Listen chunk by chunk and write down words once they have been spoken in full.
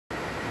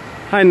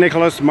Hi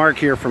Nicholas, Mark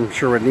here from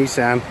Sherwood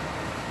Nissan.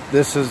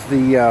 This is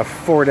the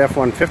Ford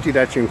F-150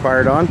 that you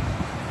inquired on.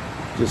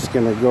 Just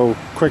gonna go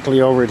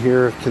quickly over it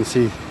here. You can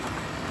see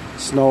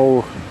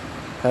snow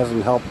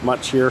hasn't helped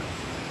much here,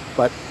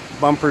 but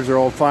bumpers are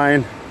all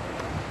fine.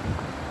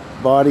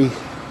 Body,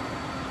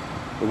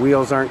 the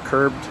wheels aren't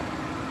curbed.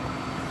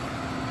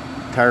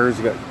 Tires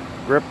got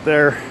grip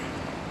there.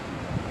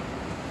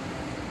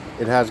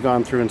 It has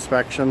gone through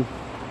inspection.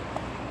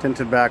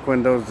 Tinted back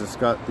windows. It's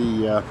got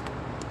the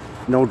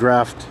no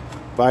draft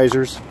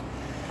visors.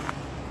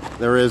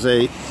 There is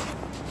a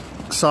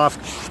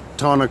soft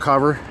tonneau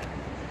cover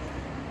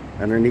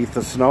underneath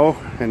the snow,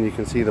 and you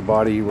can see the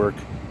body work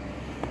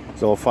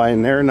is all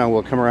fine there. Now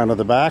we'll come around to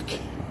the back.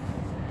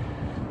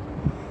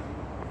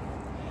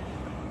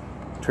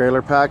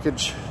 Trailer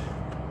package,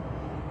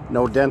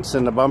 no dents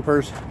in the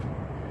bumpers,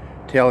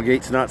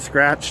 tailgate's not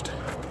scratched.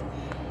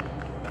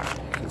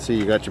 You can see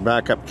you got your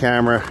backup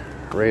camera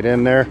right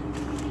in there,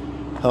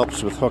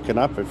 helps with hooking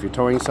up if you're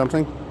towing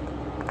something.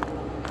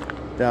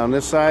 Down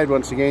this side,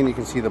 once again, you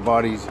can see the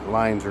body's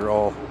lines are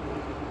all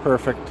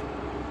perfect.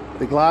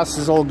 The glass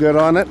is all good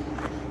on it.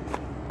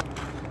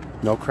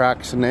 No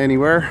cracks in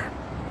anywhere.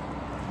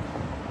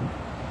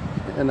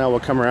 And now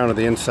we'll come around to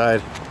the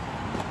inside.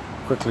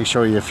 Quickly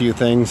show you a few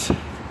things. You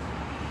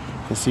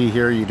can see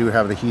here you do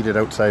have the heated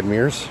outside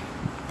mirrors.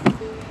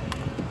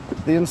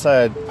 The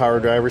inside power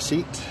driver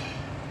seat.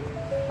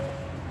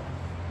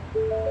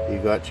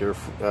 You got your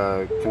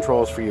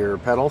controls for your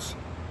pedals.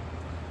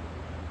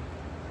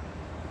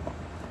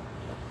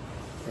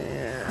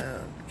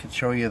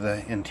 Show you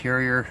the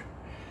interior.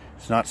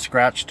 It's not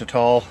scratched at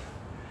all.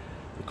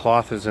 The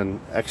cloth is in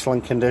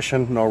excellent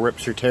condition, no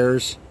rips or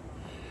tears.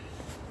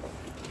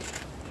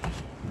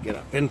 Get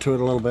up into it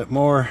a little bit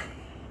more.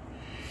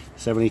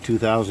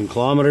 72,000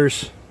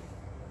 kilometers.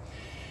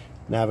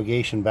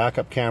 Navigation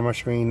backup camera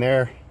screen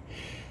there.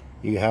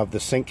 You have the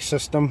sync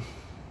system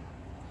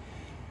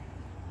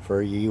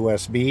for your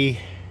USB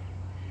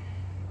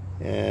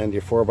and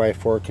your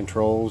 4x4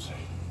 controls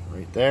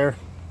right there.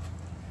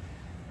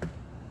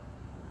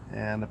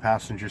 And the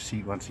passenger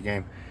seat, once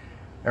again,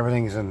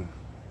 everything's in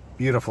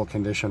beautiful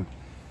condition.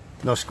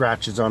 No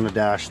scratches on the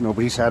dash.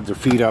 Nobody's had their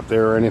feet up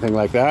there or anything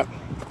like that.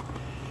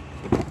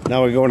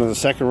 Now we go into the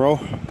second row.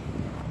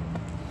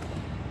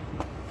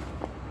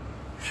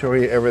 Show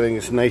you everything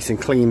is nice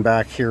and clean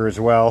back here as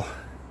well.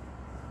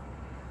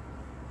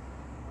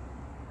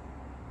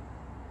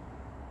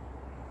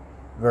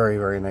 Very,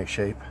 very nice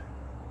shape.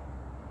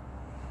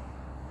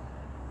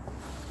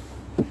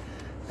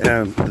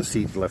 And the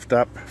seats lift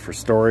up for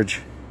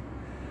storage.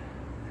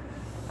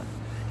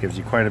 Gives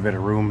you quite a bit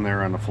of room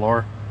there on the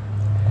floor.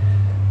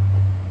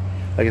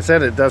 Like I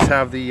said, it does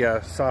have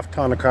the soft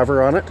tonneau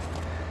cover on it.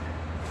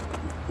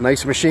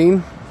 Nice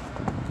machine.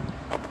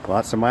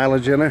 Lots of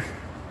mileage in it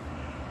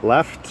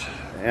left.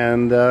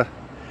 And if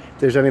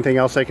there's anything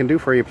else I can do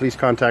for you, please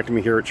contact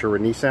me here at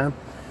Sherwood Nissan.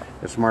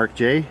 It's Mark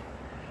J.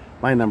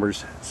 My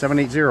number's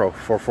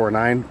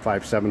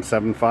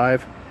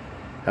 780-449-5775.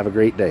 Have a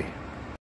great day.